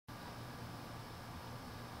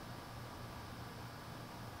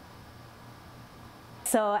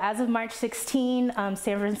So as of March 16, San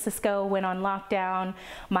Francisco went on lockdown.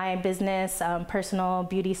 My business, personal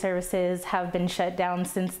beauty services, have been shut down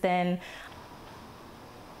since then.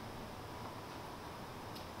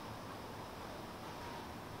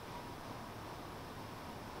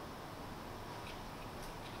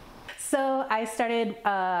 So I started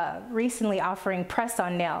recently offering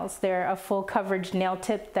press-on nails. They're a full coverage nail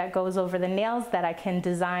tip that goes over the nails that I can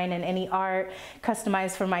design in any art,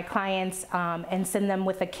 customize for my clients, and send them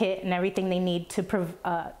with a kit and everything they need to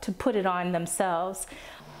put it on themselves.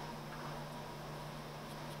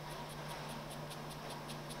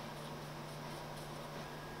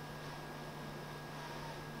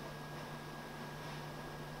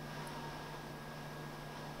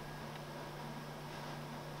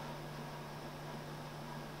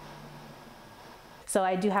 So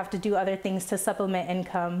I do have to do other things to supplement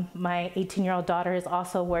income. My 18-year-old daughter is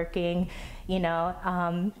also working,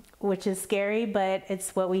 which is scary, but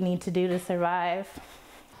it's what we need to do to survive.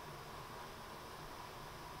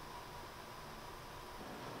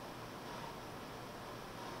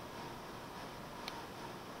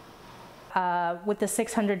 With the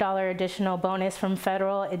 $600 additional bonus from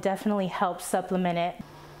federal, it definitely helps supplement it.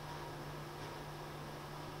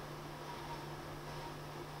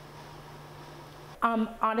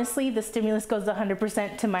 Honestly, the stimulus goes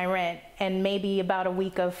 100% to my rent and maybe about a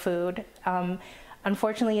week of food.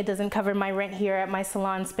 Unfortunately, it doesn't cover my rent here at my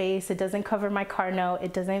salon space. It doesn't cover my car note.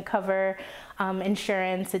 It doesn't cover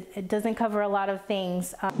insurance. It doesn't cover a lot of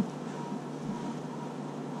things.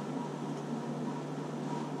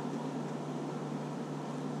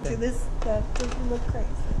 See, this stuff doesn't look crazy.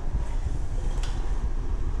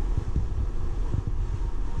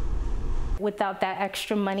 Without that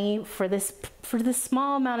extra money for this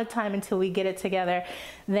small amount of time until we get it together,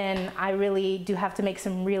 then I really do have to make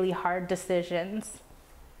some really hard decisions.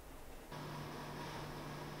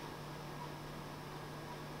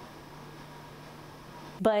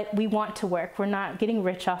 But we want to work. We're not getting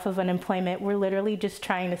rich off of unemployment. We're literally just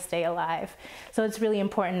trying to stay alive. So it's really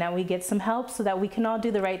important that we get some help so that we can all do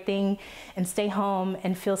the right thing and stay home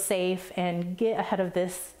and feel safe and get ahead of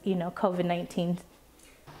this, COVID-19